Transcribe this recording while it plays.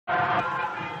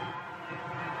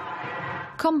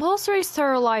Compulsory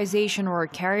sterilization were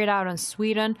carried out in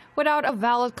Sweden without a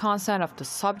valid consent of the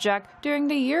subject during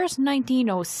the years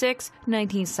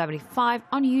 1906-1975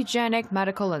 on eugenic,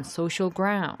 medical and social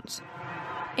grounds.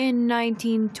 In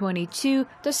 1922,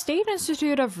 the State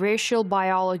Institute of Racial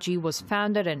Biology was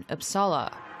founded in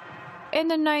Uppsala. In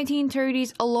the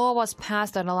 1930s, a law was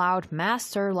passed that allowed mass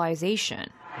sterilization.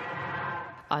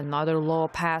 Another law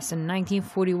passed in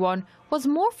 1941 was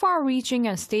more far-reaching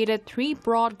and stated three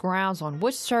broad grounds on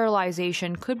which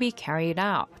sterilization could be carried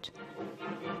out.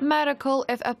 Medical,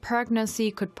 if a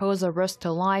pregnancy could pose a risk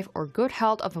to life or good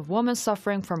health of a woman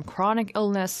suffering from chronic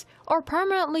illness or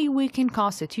permanently weakened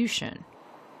constitution.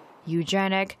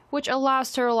 Eugenic, which allows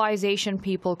sterilization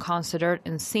people considered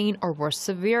insane or with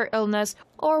severe illness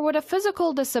or with a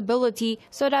physical disability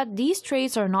so that these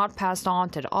traits are not passed on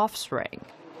to the offspring.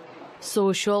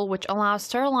 Social, which allows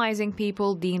sterilizing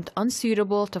people deemed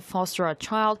unsuitable to foster a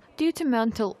child due to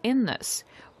mental illness,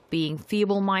 being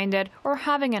feeble-minded, or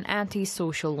having an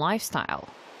antisocial lifestyle.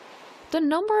 The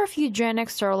number of eugenic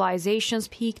sterilizations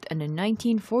peaked in the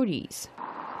 1940s.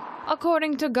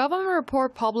 According to a government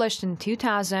report published in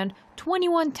 2000,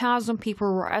 21,000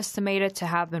 people were estimated to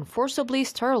have been forcibly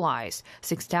sterilized,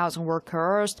 6,000 were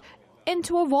coerced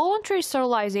into a voluntary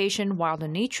sterilization, while the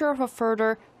nature of a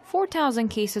further 4,000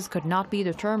 cases could not be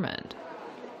determined.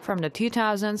 From the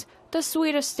 2000s, the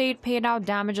Swedish state paid out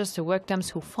damages to victims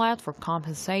who filed for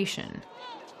compensation.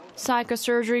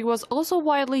 Psychosurgery was also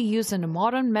widely used in the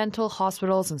modern mental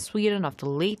hospitals in Sweden of the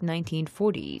late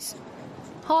 1940s.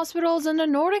 Hospitals in the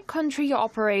Nordic country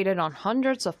operated on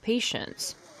hundreds of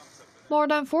patients. More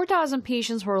than 4,000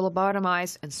 patients were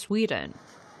lobotomized in Sweden.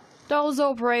 Those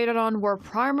operated on were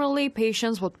primarily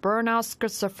patients with burnout,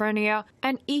 schizophrenia,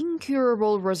 and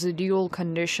incurable residual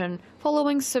condition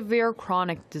following severe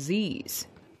chronic disease.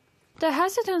 The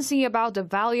hesitancy about the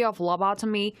value of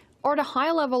lobotomy or the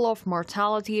high level of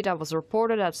mortality that was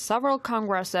reported at several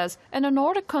congresses in the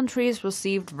Nordic countries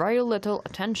received very little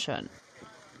attention.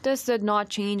 This did not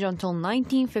change until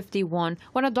 1951,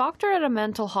 when a doctor at a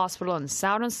mental hospital in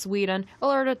southern Sweden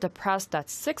alerted the press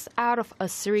that 6 out of a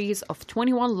series of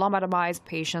 21 lobotomized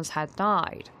patients had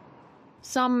died.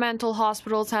 Some mental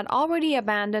hospitals had already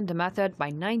abandoned the method by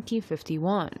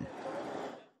 1951.